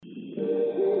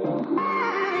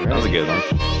That was a good one.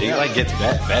 It gets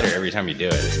better every time you do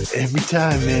it. Every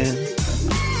time, man.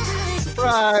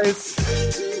 Surprise!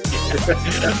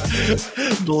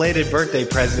 Belated birthday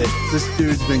present. This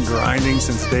dude's been grinding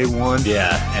since day one.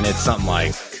 Yeah, and it's something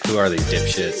like, who are these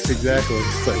dipshits? Exactly.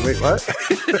 It's like, wait, what?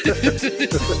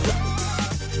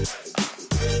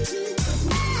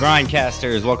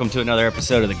 Grindcasters, welcome to another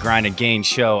episode of the Grind and Gain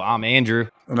Show. I'm Andrew.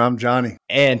 And I'm Johnny.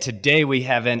 And today we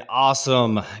have an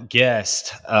awesome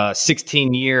guest,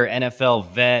 16-year NFL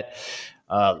vet,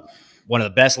 one of the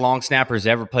best long snappers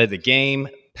to ever play the game,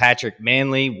 Patrick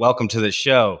Mannelly. Welcome to the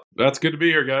show. That's good to be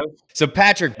here, guys. So,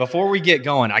 Patrick, before we get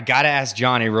going, I got to ask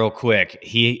Johnny real quick.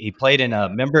 He played in a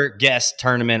member guest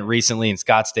tournament recently in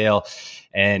Scottsdale.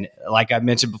 And like I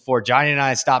mentioned before, Johnny and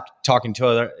I stopped talking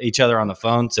to each other on the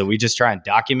phone. So we just try and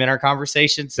document our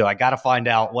conversation. So I got to find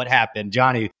out what happened.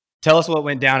 Johnny, tell us what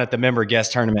went down at the member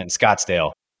guest tournament in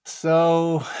Scottsdale.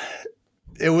 So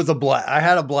it was a blast. I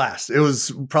had a blast. It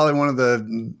was probably one of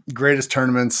the greatest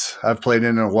tournaments I've played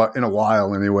in a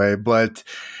while anyway. But,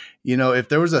 you know, if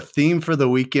there was a theme for the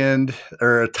weekend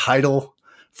or a title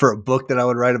for a book that I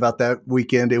would write about that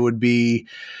weekend, it would be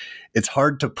It's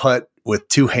Hard to Putt with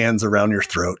Two Hands Around Your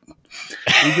Throat.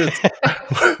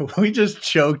 We just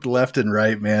choked left and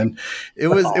right, man. It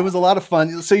was a lot of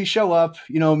fun. So you show up,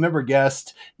 you know, member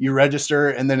guest, you register,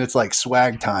 and then it's like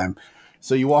swag time.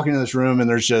 So you walk into this room and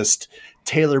there's just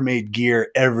tailor-made gear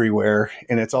everywhere,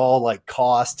 and it's all like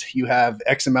cost. You have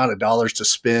X amount of dollars to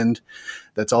spend.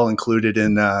 That's all included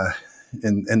in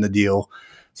the deal.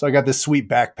 So I got this sweet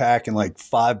backpack and like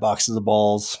 5 boxes of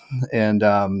balls. And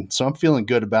so I'm feeling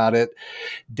good about it.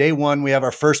 Day one, we have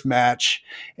our first match.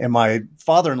 And my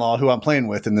father-in-law, who I'm playing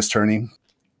with in this tourney,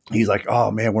 he's like,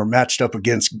 oh, man, we're matched up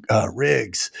against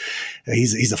Riggs.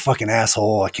 He's a fucking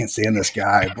asshole. I can't stand this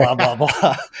guy, blah, blah,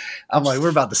 blah. I'm like, we're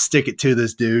about to stick it to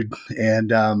this dude.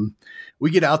 And we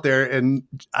get out there, and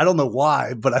I don't know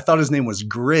why, but I thought his name was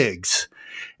Griggs.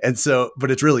 And so,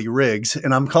 but it's really Riggs.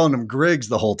 And I'm calling him Griggs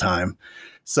the whole time.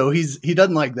 So he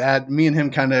doesn't like that. Me and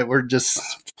him we're just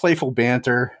playful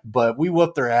banter, but we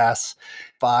whooped their ass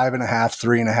 5.5,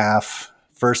 3.5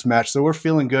 first match. So we're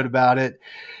feeling good about it.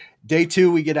 Day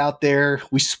two, we get out there.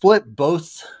 We split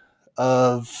both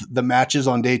of the matches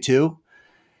on day two.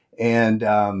 And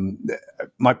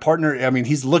my partner, I mean,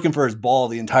 he's looking for his ball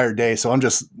the entire day. So I'm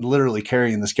just literally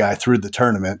carrying this guy through the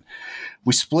tournament.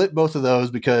 We split both of those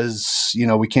because, you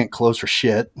know, we can't close for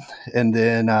shit. And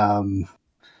then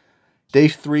day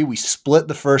three, we split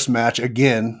the first match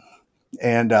again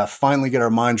and finally get our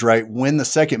minds right, win the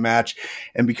second match.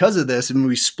 And because of this, and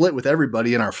we split with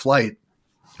everybody in our flight,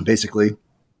 basically,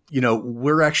 you know,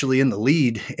 we're actually in the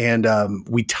lead, and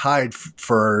we tied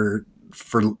for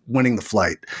winning the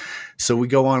flight. So we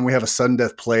go on, we have a sudden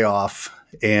death playoff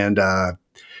and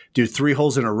do 3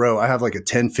 holes in a row. I have like a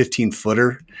 10, 15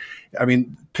 footer. I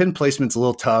mean, pin placement's a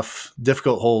little tough,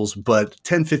 difficult holes, but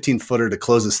 10, 15 footer to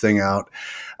close this thing out.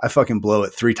 I fucking blow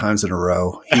it 3 times in a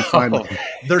row. He finally,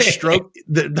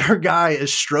 their guy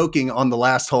is stroking on the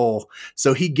last hole.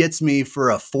 So he gets me for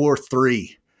a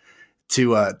 4-3 to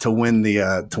win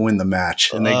the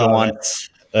match. And they go on.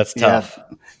 That's tough.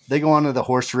 Yeah, they go on to the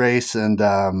horse race, and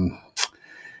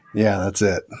that's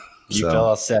it. You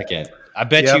fell second. I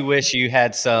bet you wish you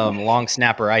had some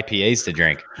Longsnapper IPAs to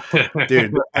drink.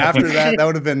 Dude, after that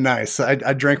would have been nice.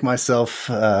 I drank myself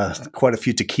quite a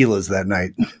few tequilas that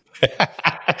night.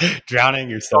 Drowning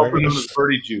yourself. Open them with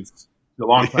birdie juice. The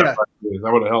Longsnapper IPAs.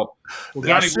 That would have helped. Well,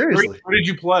 Johnny, seriously. where did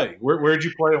you play? Where did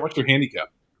you play, and what's your handicap?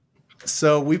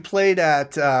 So we played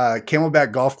at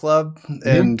Camelback Golf Club,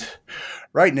 and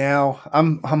right now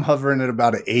I'm hovering at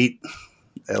about an 8.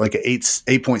 Like an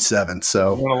 8.7.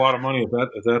 So you won a lot of money at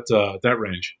that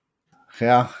range.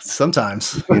 Yeah,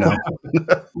 sometimes, you know. It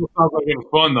sounds like it was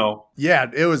fun though.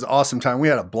 Yeah, it was awesome time. We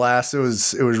had a blast. It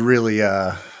was really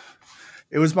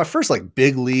it was my first like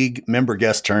big league member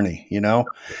guest tourney, you know.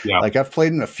 Yeah. Like I've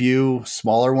played in a few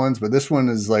smaller ones, but this one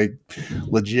is like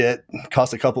legit.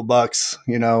 Cost a couple bucks,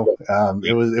 you know.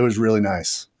 It was really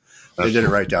nice. They did it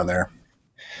right down there.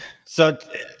 So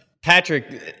Patrick,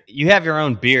 you have your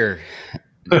own beer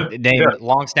named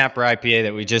Longsnapper IPA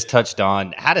that we just touched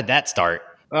on. How did that start?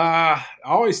 I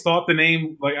always thought the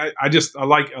name, like I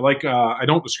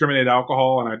don't discriminate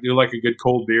alcohol, and I do like a good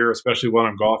cold beer, especially when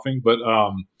I'm golfing. But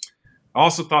I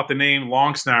also thought the name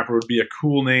Longsnapper would be a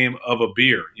cool name of a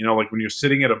beer. You know, like when you're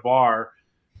sitting at a bar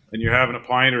and you're having a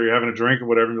pint or you're having a drink or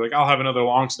whatever, you're like, I'll have another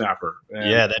Longsnapper.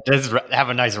 Yeah, that does have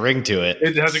a nice ring to it.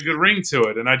 It has a good ring to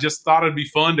it, and I just thought it'd be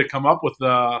fun to come up with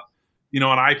an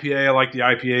IPA. I like the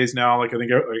IPAs now, like I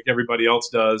think like everybody else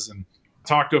does, and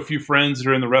talk to a few friends that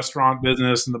are in the restaurant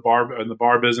business and the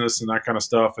bar business and that kind of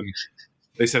stuff. And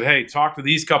they said, hey, talk to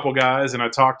these couple guys. And I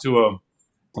talked to a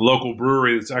local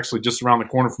brewery that's actually just around the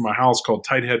corner from my house called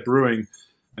Tighthead Brewing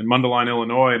in Mundelein,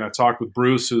 Illinois. And I talked with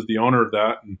Bruce, who's the owner of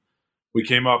that. And we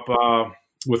came up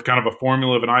with kind of a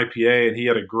formula of an IPA, and he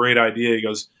had a great idea. He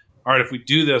goes, all right, if we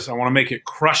do this, I want to make it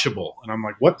crushable. And I'm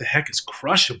like, what the heck is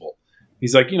crushable?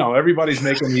 He's like, everybody's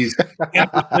making these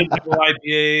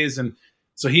IPAs. And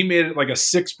so he made it like a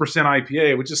 6%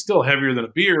 IPA, which is still heavier than a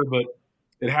beer, but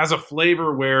it has a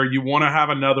flavor where you want to have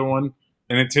another one.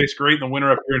 And it tastes great in the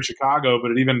winter up here in Chicago, but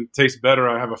it even tastes better,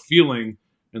 I have a feeling,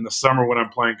 in the summer when I'm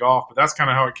playing golf. But that's kind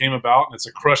of how it came about. And it's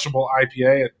a crushable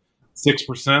IPA at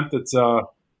 6% that's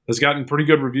has gotten pretty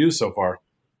good reviews so far.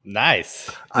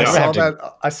 Nice.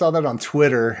 I saw that on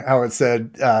Twitter, how it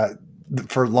said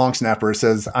for Longsnapper, it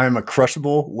says, I'm a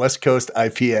crushable West Coast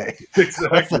IPA.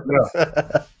 Exactly.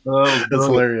 Yeah. That's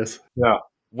hilarious. Yeah.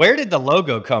 Where did the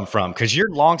logo come from? Because you're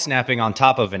long snapping on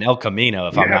top of an El Camino,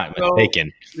 if I'm not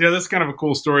mistaken. Yeah, that's kind of a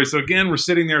cool story. So again, we're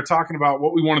sitting there talking about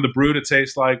what we wanted the brew to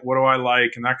taste like, what do I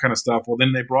like, and that kind of stuff. Well,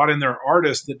 then they brought in their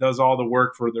artist that does all the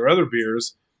work for their other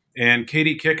beers, and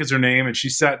Katie Kick is her name, and she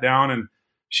sat down and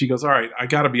she goes, all right, I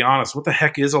got to be honest, what the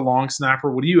heck is a long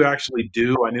snapper? What do you actually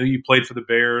do? I knew you played for the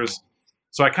Bears.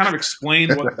 So I kind of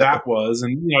explained what that was.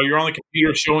 And, you're on the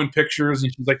computer showing pictures,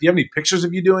 and she's like, do you have any pictures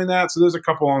of you doing that? So there's a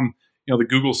couple on the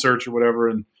Google search or whatever.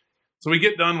 And so we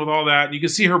get done with all that, and you can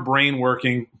see her brain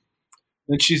working.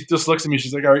 And she just looks at me.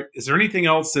 She's like, all right, is there anything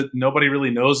else that nobody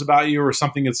really knows about you, or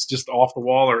something that's just off the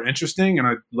wall or interesting? And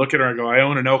I look at her and I go, I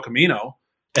own an El Camino.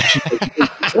 She goes,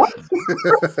 what?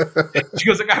 She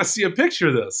goes, I got to see a picture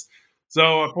of this.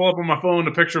 So I pull up on my phone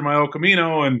a picture of my El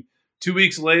Camino, and 2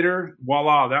 weeks later,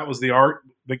 voila, that was the art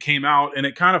that came out. And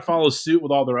it kind of follows suit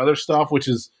with all their other stuff, which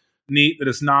is neat that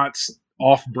it's not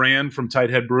off-brand from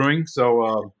Tighthead Brewing.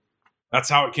 So that's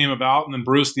how it came about. And then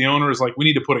Bruce, the owner, is like, we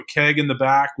need to put a keg in the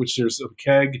back, which there's a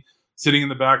keg sitting in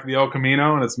the back of the El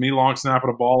Camino, and it's me long snapping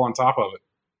a ball on top of it.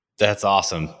 That's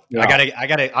awesome. Yeah.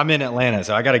 I'm in Atlanta,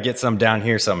 so I got to get some down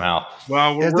here somehow.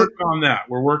 Well, we're working on that.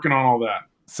 We're working on all that.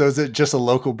 So is it just a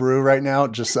local brew right now,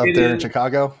 just up there in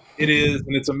Chicago? It is,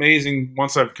 and it's amazing.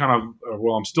 Once I've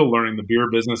I'm still learning the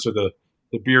beer business, or the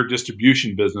beer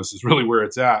distribution business is really where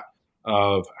it's at,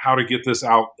 of how to get this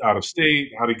out of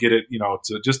state, how to get it,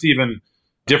 to just even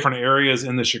different areas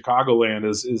in the Chicagoland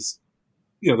is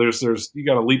there's you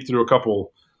got to leap through a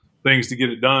couple things to get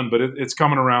it done, but it's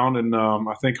coming around, and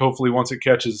I think hopefully once it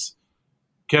catches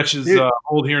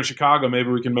hold here in Chicago, maybe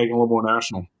we can make it a little more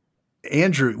national.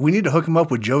 Andrew, we need to hook him up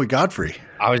with Joey Godfrey.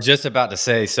 I was just about to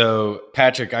say, so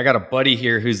Patrick, I got a buddy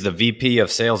here who's the VP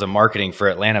of sales and marketing for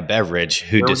Atlanta Beverage,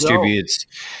 who distributes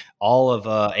all of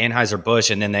Anheuser-Busch,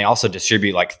 and then they also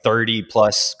distribute like 30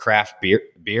 plus craft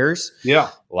beers. Yeah.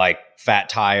 Like Fat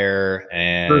Tire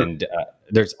and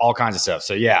there's all kinds of stuff.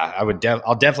 So yeah,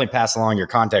 I'll definitely pass along your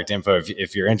contact info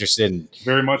if you're interested in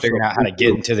very much figuring out how to get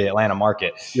into the Atlanta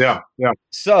market. Yeah. Yeah.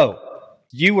 So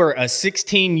you were a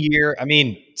 16 years in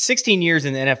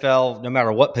the NFL, no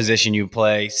matter what position you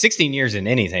play, 16 years in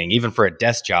anything, even for a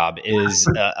desk job, is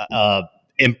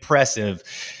impressive.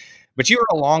 But you were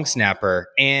a long snapper,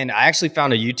 and I actually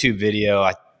found a YouTube video,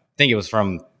 I think it was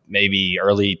from maybe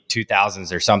early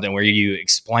 2000s or something, where you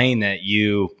explain that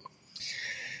you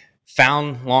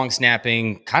found long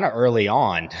snapping kind of early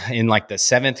on in like the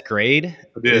 7th grade.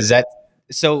 Is that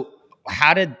so?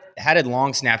 How did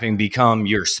long snapping become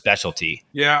your specialty?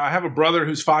 Yeah, I have a brother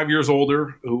who's 5 years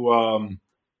older who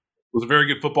was a very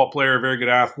good football player, a very good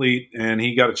athlete, and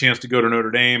he got a chance to go to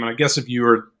Notre Dame. And I guess if you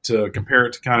were to compare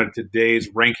it to kind of today's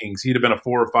rankings, he'd have been a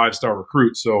 4 or 5 star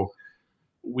recruit. So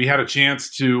we had a chance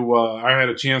to, I had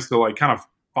a chance to like kind of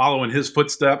follow in his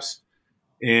footsteps.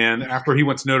 And after he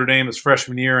went to Notre Dame his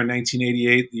freshman year in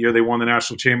 1988, the year they won the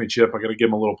national championship, I got to give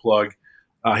him a little plug.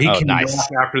 He came back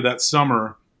after that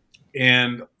summer.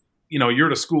 And, you're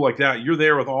at a school like that, you're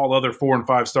there with all other 4 and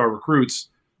 5 star recruits.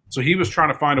 So he was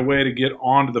trying to find a way to get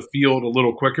onto the field a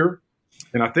little quicker.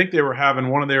 And I think they were having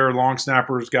one of their long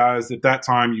snappers guys at that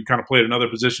time, you kind of played another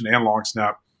position and long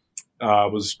snap,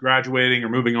 was graduating or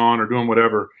moving on or doing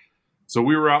whatever. So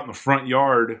we were out in the front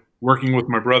yard working with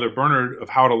my brother Bernard of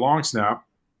how to long snap.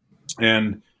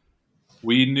 And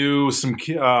we knew some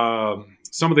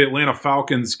of the Atlanta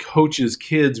Falcons coaches'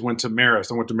 kids went to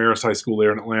Marist. I went to Marist High School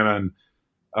there in Atlanta, and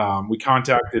we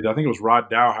contacted, I think it was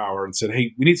Rod Dowhauer, and said,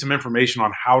 hey, we need some information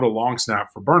on how to long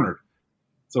snap for Bernard.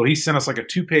 So he sent us like a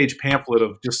 2-page pamphlet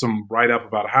of just some write-up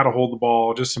about how to hold the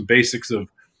ball, just some basics of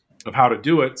how to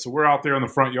do it. So we're out there in the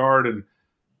front yard, and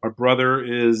my brother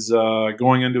is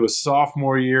going into his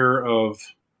sophomore year of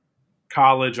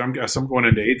college. I guess I'm going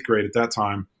into 8th grade at that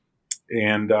time.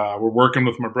 And we're working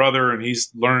with my brother, and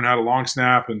he's learning how to long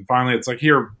snap. And finally, it's like,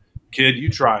 here, kid, you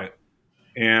try it.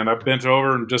 And I bent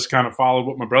over and just kind of followed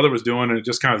what my brother was doing, and it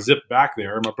just kind of zipped back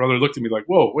there. And my brother looked at me like,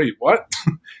 whoa, wait, what?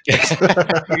 Easy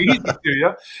to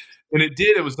you. And it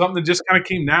did. It was something that just kind of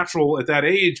came natural at that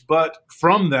age. But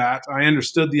from that, I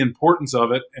understood the importance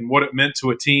of it and what it meant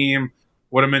to a team,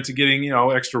 what it meant to getting,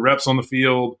 extra reps on the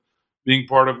field, being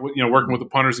part of, working with the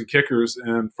punters and kickers.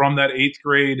 And from that 8th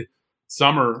grade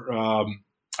summer,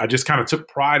 I just kind of took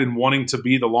pride in wanting to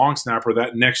be the long snapper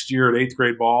that next year at 8th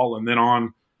grade ball and then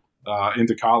on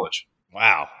into college.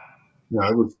 Wow. Yeah,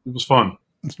 it was fun.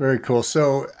 It's very cool.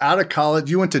 So out of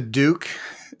college, you went to Duke,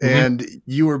 and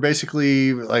you were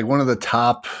basically like one of the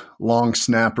top long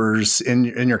snappers in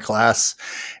your class.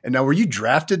 And now, were you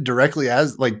drafted directly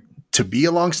as like to be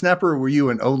a long snapper, or were you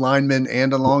an O lineman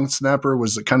and a long snapper?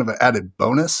 Was it kind of an added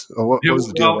bonus, or what was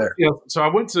the deal there? Yeah. So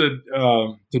I went to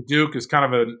Duke as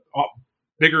kind of a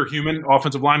bigger human,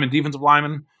 offensive lineman, defensive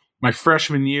lineman. My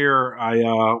freshman year, I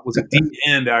was a deep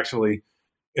end actually,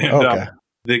 and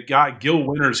the guy Gil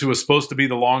Winters, who was supposed to be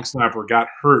the long snapper, got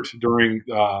hurt during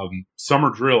summer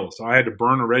drill, so I had to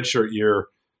burn a redshirt year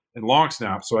in long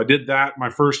snap. So I did that my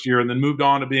first year, and then moved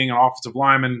on to being an offensive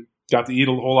lineman. Got to eat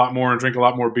a whole lot more and drink a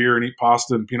lot more beer and eat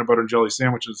pasta and peanut butter and jelly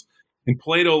sandwiches, and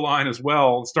played O-line as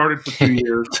well. Started for 2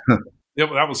 years.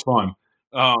 That was fun.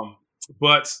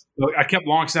 But I kept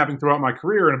long snapping throughout my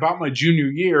career, and about my junior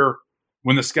year,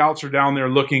 when the scouts are down there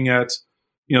looking at,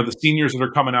 the seniors that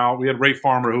are coming out, we had Ray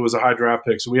Farmer, who was a high draft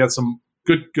pick. So we had some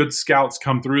good scouts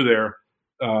come through there.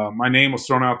 My name was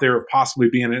thrown out there of possibly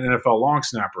being an NFL long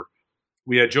snapper.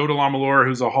 We had Joe DeLamalore,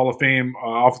 who's a Hall of Fame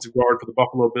offensive guard for the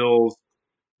Buffalo Bills.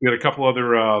 We had a couple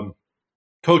other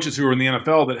coaches who were in the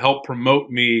NFL that helped promote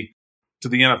me to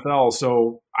the NFL.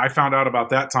 So I found out about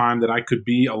that time that I could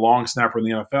be a long snapper in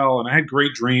the NFL, and I had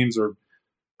great dreams or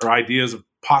ideas of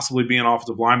possibly being an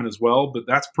offensive lineman as well. But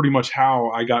that's pretty much how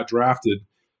I got drafted,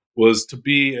 was to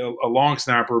be a long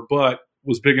snapper, but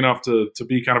was big enough to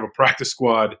be kind of a practice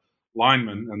squad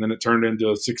lineman. And then it turned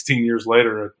into 16 years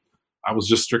later, I was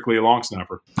just strictly a long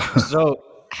snapper. So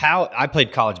I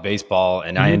played college baseball,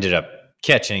 and I ended up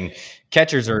catching.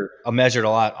 Catchers are measured a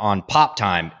lot on pop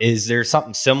time. Is there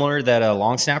something similar that a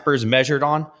long snapper is measured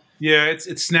on? Yeah,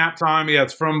 it's snap time. Yeah,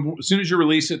 it's from as soon as you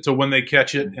release it to when they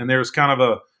catch it. And there's kind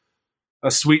of a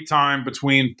sweet time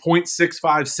between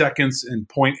 0.65 seconds and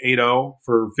 0.80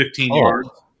 for 15 yards.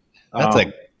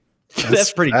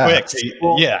 That's pretty quick.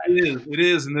 Well, yeah, it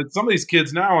is. And then some of these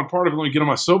kids now, and part of it, let me get on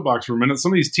my soapbox for a minute.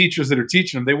 Some of these teachers that are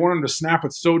teaching them, they want them to snap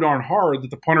it so darn hard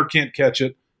that the punter can't catch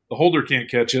it, the holder can't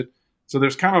catch it. So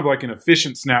there's kind of like an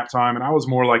efficient snap time, and I was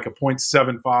more like a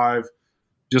 0.75,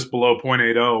 just below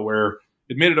 0.80, where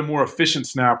it made it a more efficient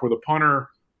snap where the punter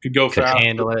could go fast,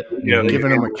 handle it,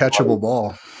 giving them a catchable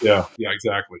ball. Yeah,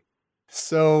 exactly.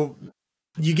 So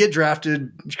you get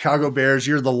drafted, Chicago Bears.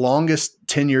 You're the longest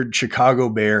tenured Chicago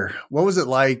Bear. What was it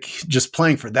like just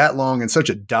playing for that long in such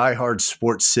a diehard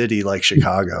sports city like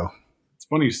Chicago? It's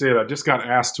funny you say it. I just got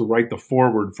asked to write the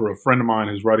foreword for a friend of mine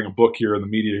who's writing a book here in the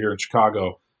media here in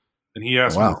Chicago. And he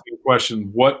asked me the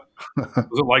question, what was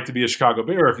it like to be a Chicago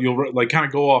Bear? If you'll kind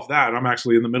of go off that, I'm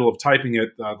actually in the middle of typing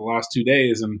it the last 2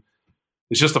 days. And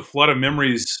it's just a flood of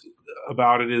memories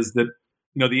about it is that,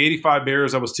 the 85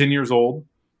 Bears, I was 10 years old.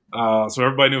 So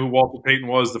everybody knew who Walter Payton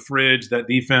was, the fridge, that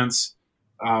defense.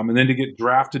 And then to get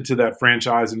drafted to that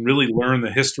franchise and really learn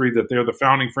the history that they're the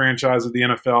founding franchise of the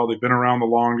NFL. They've been around the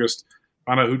longest.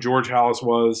 Find out who George Halas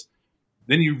was.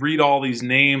 Then you read all these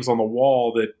names on the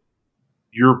wall that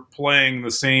you're playing the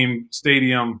same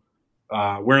stadium,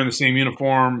 wearing the same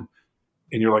uniform,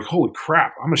 and you're like, holy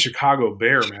crap, I'm a Chicago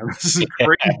Bear, man. This is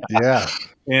crazy. Yeah.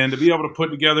 And to be able to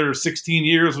put together 16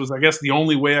 years was, I guess, the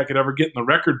only way I could ever get in the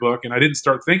record book. And I didn't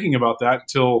start thinking about that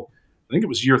until I think it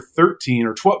was year 13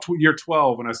 or year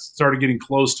 12 when I started getting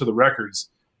close to the records.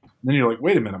 And then you're like,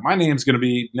 wait a minute, my name's going to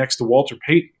be next to Walter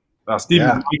Payton,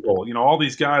 Stephen Michael, all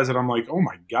these guys that I'm like, oh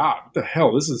my God, what the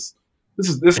hell? This is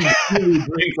a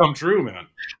dream come true, man.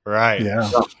 Right. Yeah.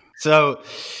 So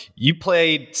you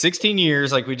played 16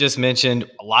 years, like we just mentioned,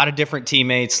 a lot of different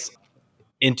teammates.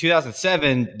 In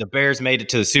 2007, the Bears made it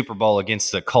to the Super Bowl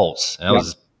against the Colts. And that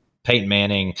was Peyton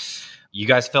Manning. You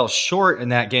guys fell short in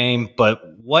that game, but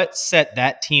what set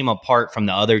that team apart from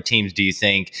the other teams, do you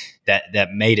think,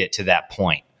 that made it to that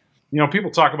point?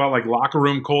 People talk about like locker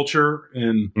room culture,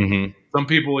 and some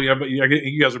people, but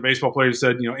you guys are baseball players,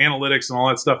 said, analytics and all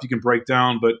that stuff you can break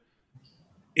down, but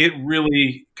it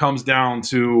really comes down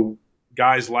to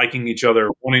guys liking each other,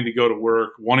 wanting to go to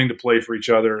work, wanting to play for each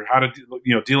other, how to,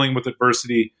 dealing with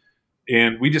adversity.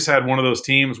 And we just had one of those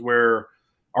teams where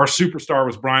our superstar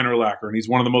was Brian Urlacher, and he's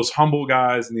one of the most humble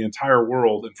guys in the entire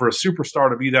world. And for a superstar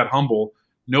to be that humble,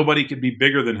 nobody could be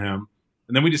bigger than him.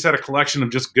 And then we just had a collection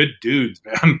of just good dudes,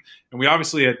 man. And we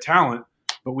obviously had talent,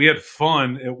 but we had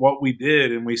fun at what we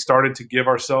did. And we started to give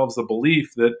ourselves the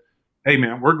belief that, hey,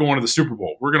 man, we're going to the Super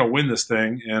Bowl. We're going to win this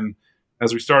thing. And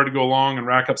as we started to go along and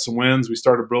rack up some wins, we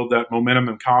started to build that momentum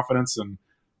and confidence. And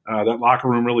that locker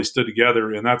room really stood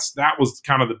together. And that was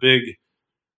kind of the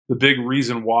big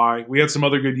reason why. We had some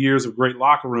other good years of great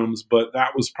locker rooms, but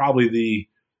that was probably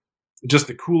just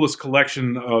the coolest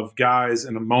collection of guys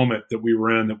in a moment that we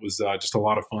were in. That was just a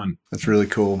lot of fun. That's really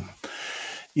cool.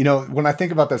 You know, when I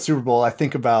think about that Super Bowl, I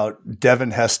think about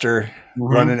Devin Hester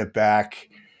running it back.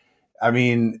 I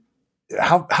mean,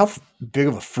 how big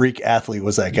of a freak athlete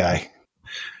was that guy?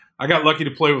 I got lucky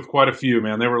to play with quite a few,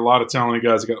 man. There were a lot of talented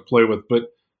guys I got to play with,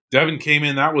 but Devin came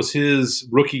in, that was his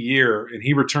rookie year, and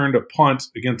he returned a punt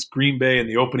against Green Bay in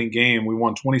the opening game. We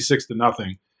won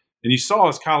 26-0. And you saw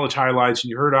his college highlights, and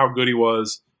you heard how good he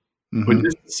was. But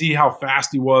just to see how fast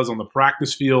he was on the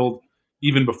practice field,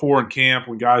 even before in camp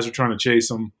when guys are trying to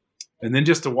chase him. And then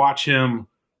just to watch him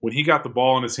when he got the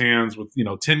ball in his hands with,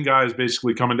 10 guys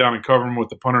basically coming down and covering him with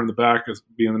the punter in the back as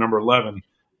being the number 11.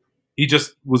 He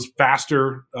just was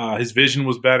faster. His vision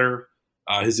was better.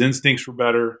 His instincts were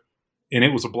better. And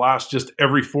it was a blast just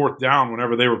every fourth down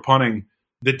whenever they were punting.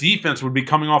 The defense would be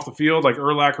coming off the field, like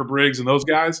Urlacher, Briggs, and those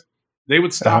guys. They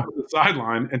would stop at the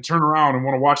sideline and turn around and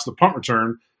want to watch the punt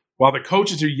return while the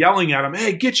coaches are yelling at them,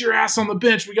 hey, get your ass on the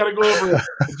bench. We got to go over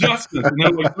adjustments. And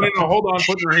they're like, no, hold on,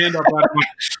 put your hand up.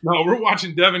 No, we're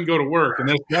watching Devin go to work.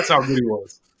 And that's how good he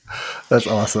was. That's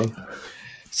awesome.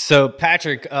 So,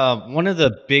 Patrick, one of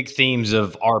the big themes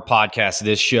of our podcast,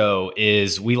 this show,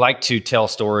 is we like to tell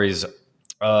stories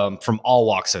from all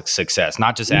walks of success,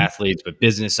 not just athletes, but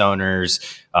business owners,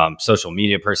 social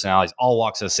media personalities, all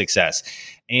walks of success.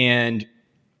 And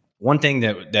one thing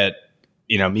that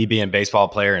me being a baseball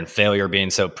player and failure being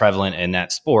so prevalent in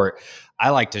that sport, I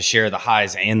like to share the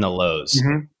highs and the lows.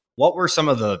 What were some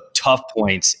of the tough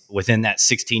points within that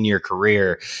 16-year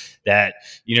career that,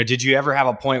 did you ever have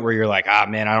a point where you're like,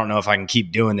 man, I don't know if I can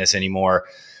keep doing this anymore?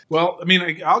 Well, I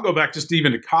mean, I'll go back just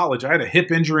even to college. I had a hip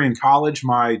injury in college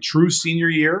my true senior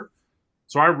year.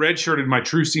 So I redshirted my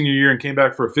true senior year and came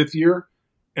back for a fifth year.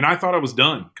 And I thought I was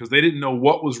done because they didn't know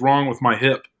what was wrong with my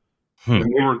hip. And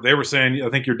they were saying, I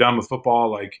think you're done with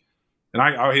football. And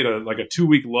I hit a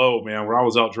 2-week low, man, where I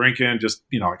was out drinking, just,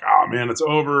 oh man, it's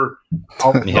over.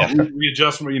 I'll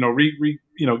readjust,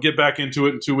 get back into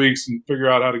it in 2 weeks and figure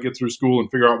out how to get through school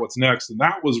and figure out what's next. And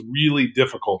that was really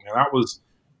difficult, man. That was,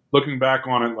 looking back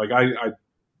on it,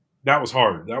 that was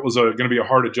hard. That was going to be a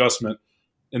hard adjustment.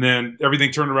 And then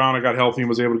everything turned around. I got healthy and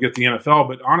was able to get the NFL.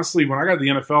 But honestly, when I got the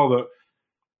NFL,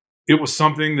 it was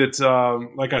something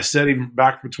that, like I said, even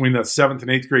back between that 7th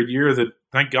and 8th grade year, that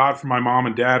thank God for my mom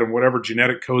and dad and whatever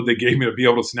genetic code they gave me to be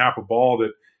able to snap a ball,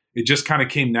 that it just kind of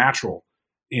came natural.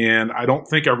 And I don't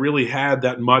think I really had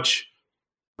that much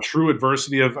true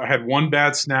adversity I had one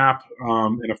bad snap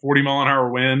in a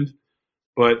 40-mile-an-hour wind,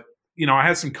 but I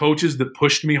had some coaches that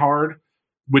pushed me hard,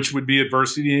 which would be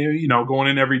adversity, going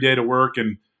in every day to work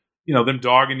and, them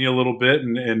dogging you a little bit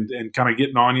and kind of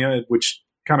getting on you, which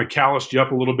kind of calloused you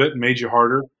up a little bit and made you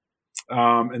harder.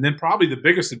 And then probably the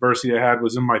biggest adversity I had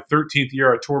was in my 13th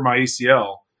year. I tore my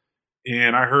ACL,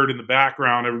 and I heard in the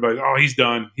background everybody, oh, he's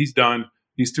done.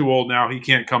 He's too old now. He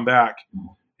can't come back.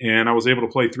 And I was able to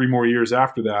play 3 more years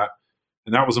after that.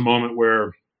 And that was a moment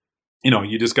where,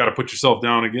 you just got to put yourself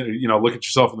down again, look at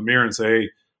yourself in the mirror and say, hey,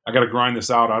 I got to grind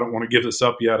this out. I don't want to give this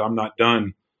up yet. I'm not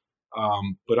done.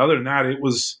 But other than that, it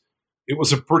was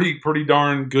a pretty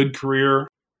darn good career.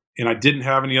 And I didn't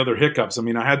have any other hiccups. I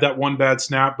mean, I had that one bad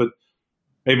snap, but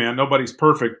hey, man, nobody's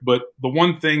perfect. But the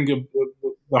one thing,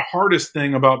 the hardest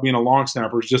thing about being a long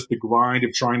snapper is just the grind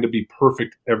of trying to be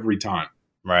perfect every time.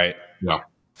 Right. Yeah.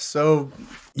 So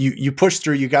you pushed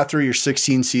through, you got through your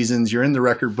 16 seasons, you're in the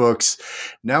record books.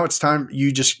 Now it's time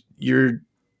you're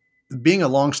being a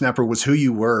long snapper was who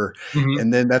you were.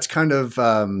 And then that's kind of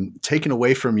taken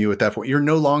away from you at that point. You're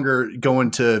no longer going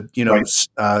to,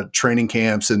 training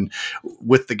camps and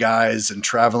with the guys and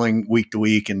traveling week to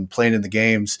week and playing in the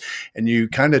games. And you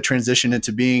kind of transition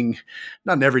into being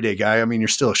not an everyday guy. I mean, you're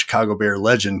still a Chicago Bear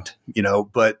legend,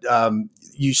 but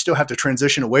you still have to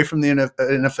transition away from the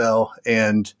NFL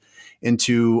and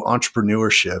into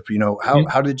entrepreneurship.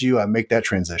 How did you make that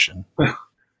transition?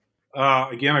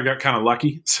 Again, I got kind of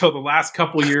lucky. So the last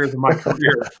couple of years of my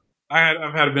career,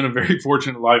 I've been a very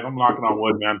fortunate life. I'm knocking on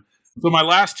wood, man. So my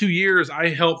last 2 years, I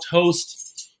helped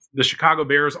host the Chicago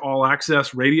Bears All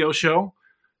Access radio show.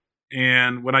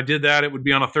 And when I did that, it would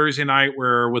be on a Thursday night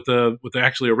where with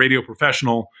actually a radio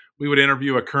professional, we would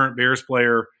interview a current Bears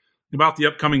player about the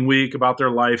upcoming week, about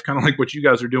their life, kind of like what you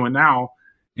guys are doing now.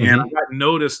 And I got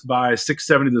noticed by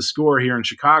 670 The Score here in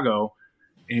Chicago.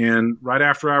 And right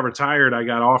after I retired, I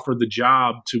got offered the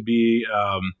job to be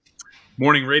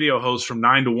morning radio host from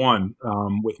 9 to 1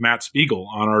 with Matt Spiegel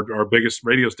on our biggest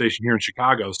radio station here in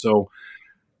Chicago. So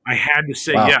I had to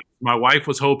say yes. My wife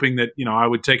was hoping that, I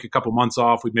would take a couple months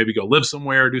off. We'd maybe go live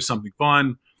somewhere, do something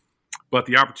fun. But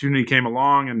the opportunity came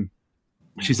along, and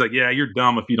she's like, yeah, you're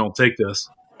dumb if you don't take this.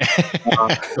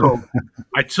 So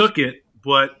I took it,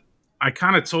 but I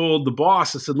kind of told the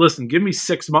boss, I said, listen, give me a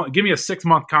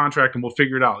 6-month contract and we'll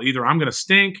figure it out. Either I'm going to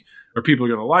stink or people are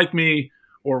going to like me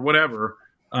or whatever.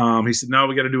 He said, no,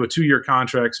 we got to do a 2-year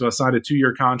contract. So I signed a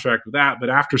 2-year contract with that.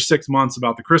 But after 6 months,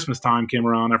 about the Christmas time came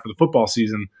around after the football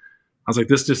season, I was like,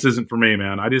 this just isn't for me,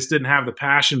 man. I just didn't have the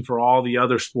passion for all the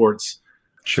other sports.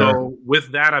 Sure. So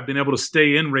with that, I've been able to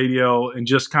stay in radio and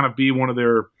just kind of be one of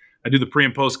I do the pre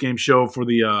and post game show for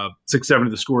the 670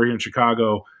 The Score here in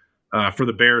Chicago for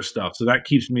the Bears stuff. So that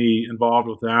keeps me involved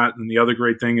with that. And the other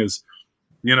great thing is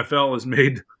the NFL has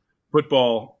made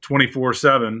football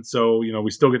 24/7. So,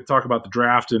 we still get to talk about the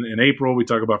draft in April. We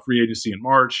talk about free agency in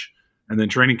March, and then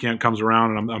training camp comes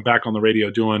around and I'm back on the radio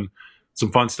doing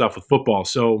some fun stuff with football.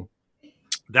 So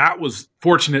that was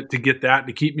fortunate to get that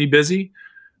to keep me busy.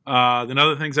 Then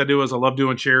other things I do is I love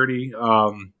doing charity.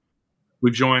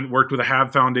 We've worked with the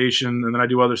Have Foundation, and then I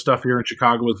do other stuff here in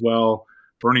Chicago as well.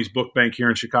 Bernie's Book Bank here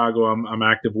in Chicago I'm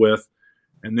active with.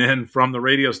 And then from the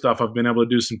radio stuff, I've been able to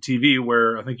do some TV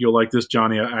where I think you'll like this,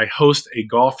 Johnny. I host a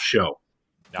golf show.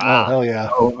 Oh, hell yeah.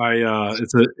 So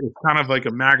it's kind of like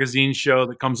a magazine show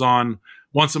that comes on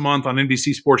once a month on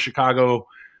NBC Sports Chicago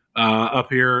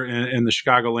up here in the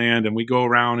Chicagoland. And we go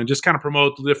around and just kind of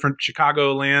promote the different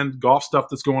Chicagoland golf stuff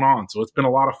that's going on. So it's been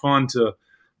a lot of fun to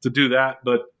do that.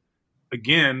 But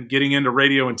again, getting into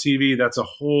radio and TV, that's a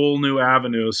whole new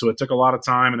avenue. So it took a lot of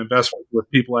time and investment with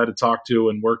people I had to talk to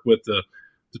and work with to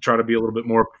try to be a little bit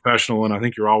more professional. And I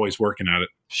think you're always working at it.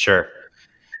 Sure.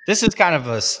 This is kind of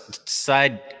a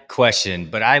side question,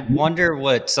 but I wonder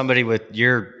what somebody with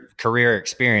your career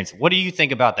experience, what do you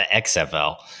think about the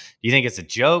XFL? Do you think it's a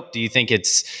joke? Do you think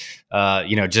it's,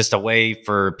 just a way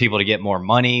for people to get more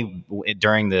money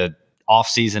during the off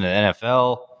season of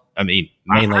NFL? I mean,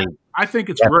 mainly. I think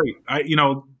it's great.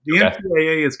 The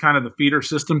NCAA is kind of the feeder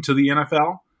system to the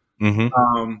NFL.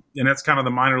 Mm-hmm. And that's kind of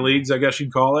the minor leagues, I guess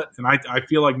you'd call it. And I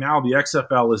feel like now the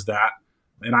XFL is that.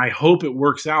 And I hope it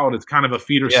works out. It's kind of a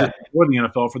feeder system for the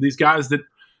NFL for these guys that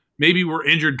maybe were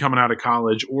injured coming out of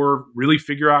college or really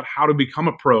figure out how to become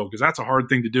a pro, because that's a hard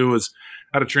thing to do, is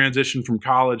how to transition from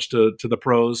college to the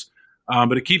pros.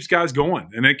 But it keeps guys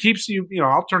going. And it keeps you,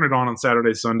 I'll turn it on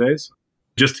Saturdays, Sundays,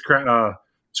 just to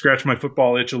scratch my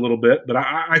football itch a little bit. But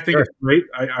I think it's great.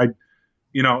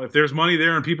 If there's money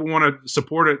there and people want to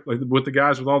support it with the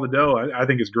guys with all the dough, I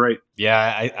think it's great.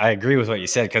 Yeah, I agree with what you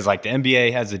said, because like the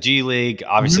NBA has the G League.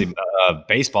 Obviously,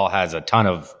 baseball has a ton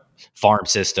of farm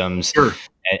systems. Sure.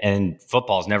 And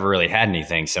football's never really had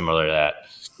anything similar to that.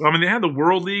 I mean, they had the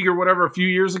World League or whatever a few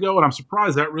years ago, and I'm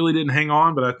surprised that really didn't hang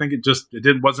on. But I think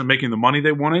it wasn't making the money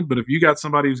they wanted. But if you got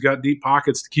somebody who's got deep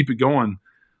pockets to keep it going,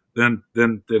 then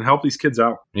help these kids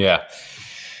out. Yeah.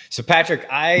 So Patrick,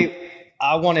 I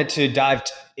wanted to dive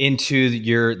into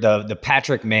the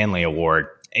Patrick Mannelly Award,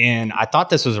 and I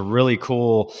thought this was a really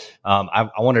cool. I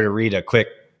wanted to read a quick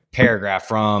paragraph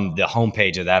from the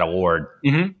homepage of that award.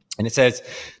 Mm-hmm. And it says,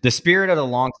 the spirit of the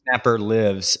long snapper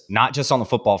lives not just on the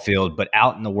football field, but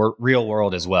out in the real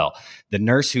world as well. The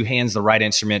nurse who hands the right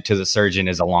instrument to the surgeon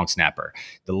is a long snapper.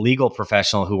 The legal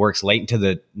professional who works late into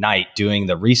the night doing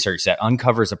the research that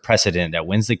uncovers a precedent that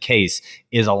wins the case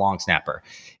is a long snapper.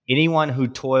 Anyone who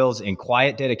toils in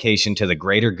quiet dedication to the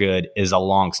greater good is a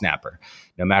long snapper.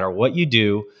 No matter what you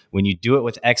do, when you do it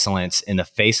with excellence in the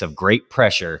face of great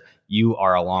pressure, you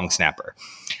are a long snapper.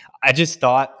 I just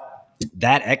thought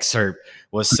that excerpt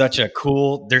was such a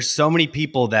cool, there's so many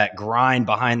people that grind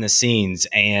behind the scenes,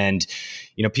 and,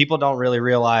 people don't really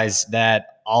realize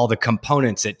that all the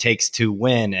components it takes to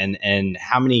win and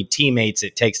how many teammates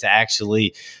it takes to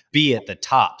actually be at the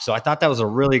top. So I thought that was a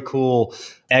really cool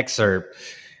excerpt.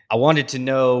 I wanted to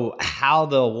know how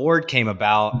the award came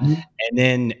about, and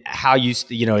then how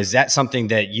is that something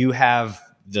that you have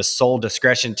the sole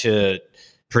discretion to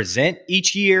present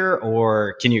each year,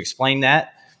 or can you explain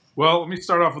that? Well, let me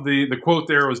start off with the quote.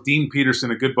 There was Dean Peterson,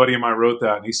 a good buddy of mine, wrote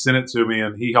that, and he sent it to me,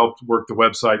 and he helped work the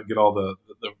website and get all the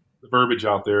verbiage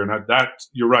out there. And that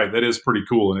you're right, that is pretty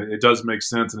cool, and it does make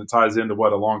sense, and it ties into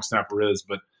what a long snapper is.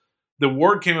 But the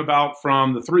award came about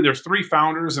from there's three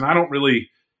founders, and I don't really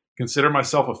consider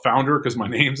myself a founder because my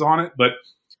name's on it, but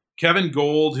Kevin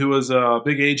Gold, who is a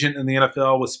big agent in the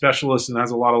NFL with specialists and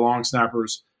has a lot of long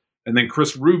snappers, and then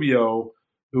Chris Rubio,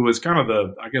 who is kind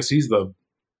of he's the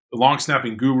long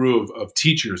snapping guru of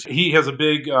teachers. He has a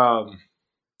big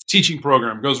teaching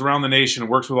program, goes around the nation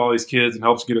and works with all these kids and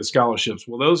helps get at scholarships.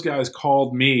 Well, those guys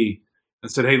called me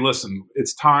and said, hey, listen,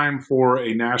 it's time for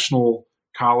a national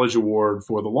college award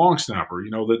for the long snapper.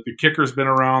 The kicker's been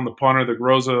around, the punter, the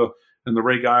Groza, and the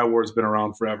Ray Guy Award's been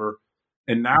around forever.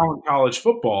 And now in college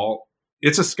football,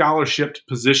 it's a scholarship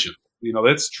position.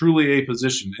 That's truly a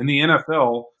position. In the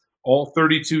NFL, all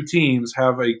 32 teams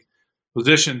have a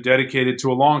position dedicated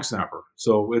to a long snapper.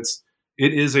 So it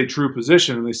is a true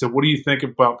position. And they said, what do you think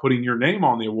about putting your name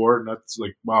on the award? And that's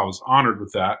like, wow, I was honored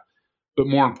with that. But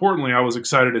more importantly, I was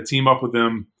excited to team up with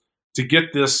them to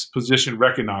get this position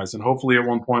recognized. And hopefully at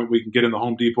one point we can get in the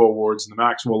Home Depot Awards and the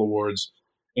Maxwell Awards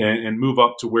and move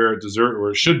up to where it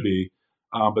should be.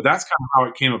 But that's kind of how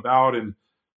it came about. And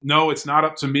no, it's not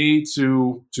up to me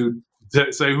to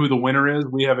say who the winner is.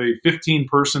 We have a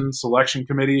 15-person selection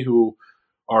committee who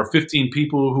are 15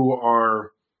 people who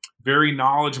are very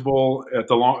knowledgeable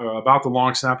about the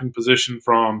long snapping position,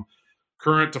 from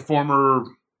current to former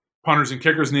punters and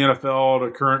kickers in the NFL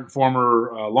to current and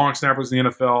former long snappers in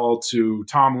the NFL, to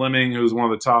Tom Lemming, who's one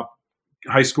of the top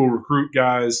high school recruit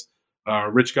guys,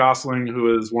 Rich Gosling,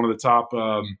 who is one of the top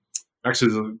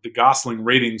the Gosling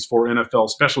ratings for NFL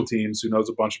special teams, who knows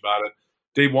a bunch about it.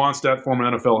 Dave Wanstedt, former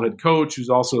NFL head coach, who's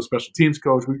also a special teams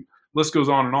coach. List goes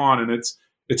on, and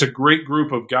it's a great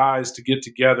group of guys to get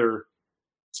together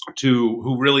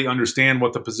who really understand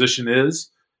what the position is.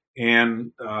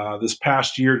 And this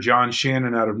past year, John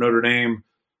Shannon out of Notre Dame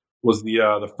was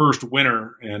the first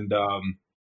winner, and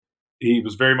he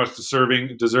was very much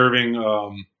deserving.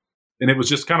 And it was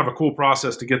just kind of a cool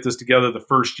process to get this together the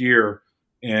first year,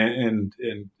 and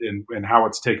how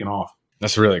it's taken off.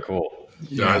 That's really cool.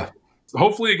 Yeah.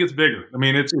 Hopefully it gets bigger. I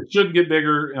mean, it should get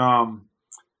bigger.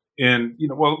 And,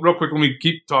 real quick, let me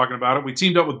keep talking about it. We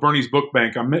teamed up with Bernie's Book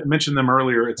Bank. I mentioned them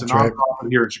earlier. It's a nonprofit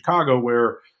here in Chicago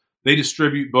where they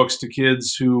distribute books to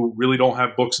kids who really don't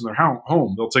have books in their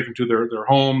home. They'll take them to their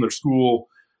home, their school,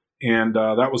 and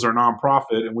that was our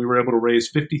nonprofit. And we were able to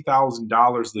raise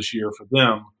 $50,000 this year for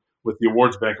them with the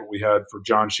awards banquet we had for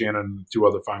John Shannon and two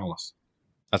other finalists.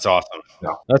 That's awesome.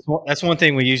 Yeah. That's one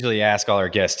thing we usually ask all our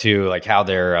guests too, like how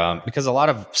they're because a lot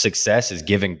of success is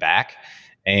giving back,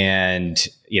 and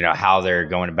how they're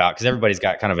going about, because everybody's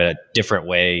got kind of a different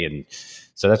way, and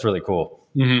so that's really cool.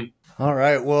 Mm-hmm. All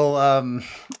right, well,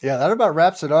 that about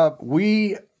wraps it up.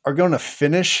 We are going to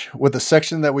finish with a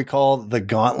section that we call the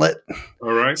Gauntlet.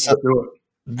 All right, let's do it.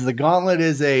 The Gauntlet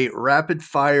is a rapid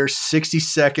fire 60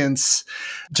 seconds,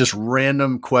 just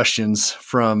random questions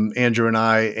from Andrew and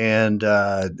I. And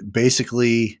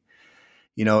basically,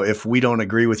 if we don't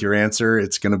agree with your answer,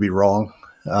 it's going to be wrong.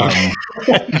 We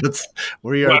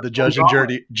are the judge and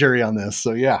jury on this.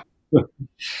 So, yeah. All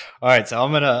right. So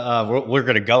I'm going to, we're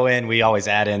going to go in. We always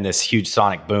add in this huge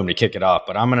sonic boom to kick it off,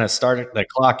 but I'm going to start the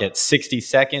clock at 60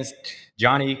 seconds.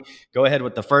 Johnny, go ahead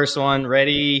with the first one.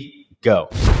 Ready, go.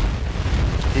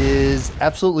 Is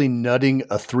absolutely nutting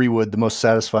a 3-wood the most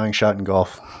satisfying shot in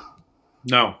golf?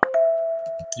 No.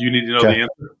 You need to know the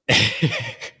answer.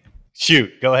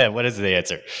 Shoot. Go ahead. What is the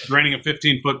answer? Draining a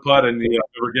 15-foot putt in the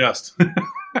member guest.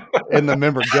 In the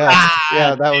member guest.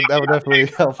 Yeah, that would definitely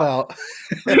help out.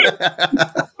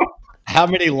 How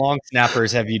many long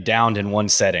snappers have you downed in one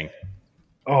setting?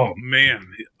 Oh, man.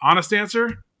 Honest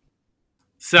answer?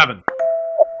 7.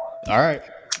 All right.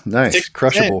 Nice.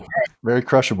 Crushable. Very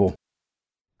crushable.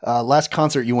 Last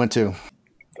concert you went to?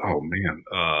 Oh, man.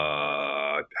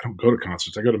 I don't go to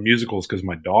concerts. I go to musicals because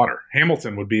my daughter.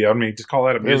 Hamilton would be, just call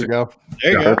that a musical.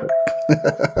 There you go.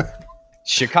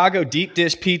 Chicago deep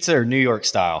dish pizza or New York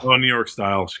style? Oh, New York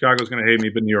style. Chicago's going to hate me,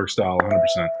 but New York style,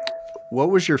 100%.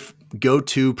 What was your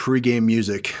go-to pregame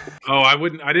music? Oh, I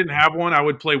didn't have one. I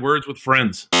would play Words with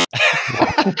Friends.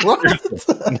 What? Nice.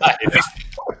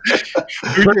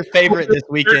 Who's your favorite this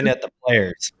weekend at the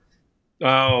Players?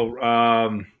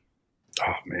 Oh,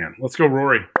 man. Let's go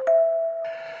Rory.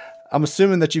 I'm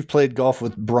assuming that you've played golf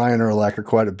with Brian Urlacher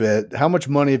quite a bit. How much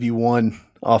money have you won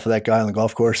off of that guy on the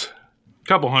golf course? A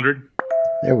couple hundred.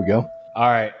 There we go. All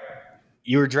right.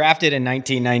 You were drafted in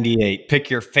 1998. Pick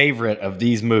your favorite of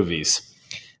these movies.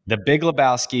 The Big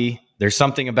Lebowski, There's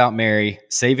Something About Mary,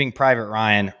 Saving Private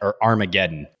Ryan, or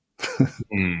Armageddon.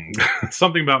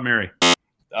 Something About Mary.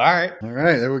 All right. All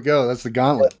right. There we go. That's the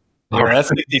Gauntlet. All right. That's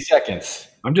 60 seconds.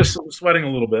 I'm just sweating a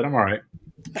little bit. I'm all right.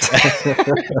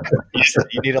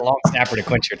 You need a long snapper to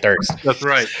quench your thirst. That's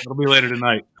right. It'll be later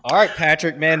tonight. All right,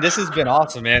 Patrick, man, this has been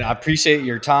awesome, man. I appreciate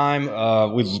your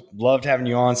time. We've loved having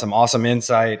you on. Some awesome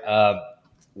insight.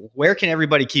 Where can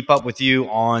everybody keep up with you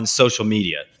on social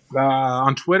media?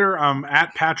 On Twitter, I'm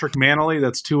at Patrick Mannelly.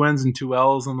 That's 2 N's and 2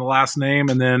 L's in the last name.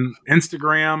 And then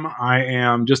Instagram, I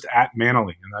am just at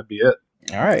Mannelly, and that'd be it.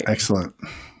 All right. Excellent.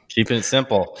 Keeping it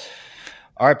simple.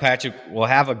 All right, Patrick, we'll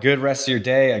have a good rest of your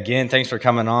day. Again, thanks for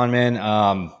coming on, man.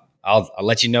 I'll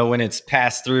let you know when it's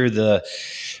passed through the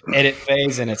edit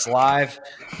phase and it's live.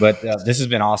 But this has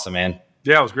been awesome, man.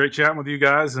 Yeah, it was great chatting with you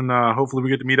guys, and hopefully we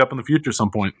get to meet up in the future at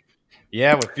some point.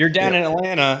 Yeah, if you're down in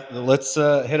Atlanta, let's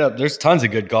hit up. There's tons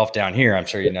of good golf down here, I'm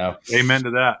sure you know. Amen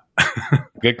to that.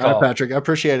 Good call. All right, Patrick. I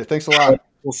appreciate it. Thanks a lot.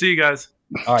 We'll see you guys.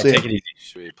 All right, take it easy.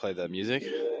 Should we play that music?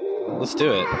 Let's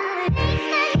do it.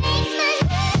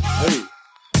 Hey.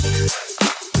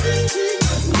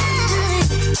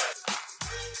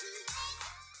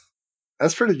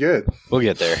 That's pretty good. We'll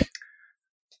get there.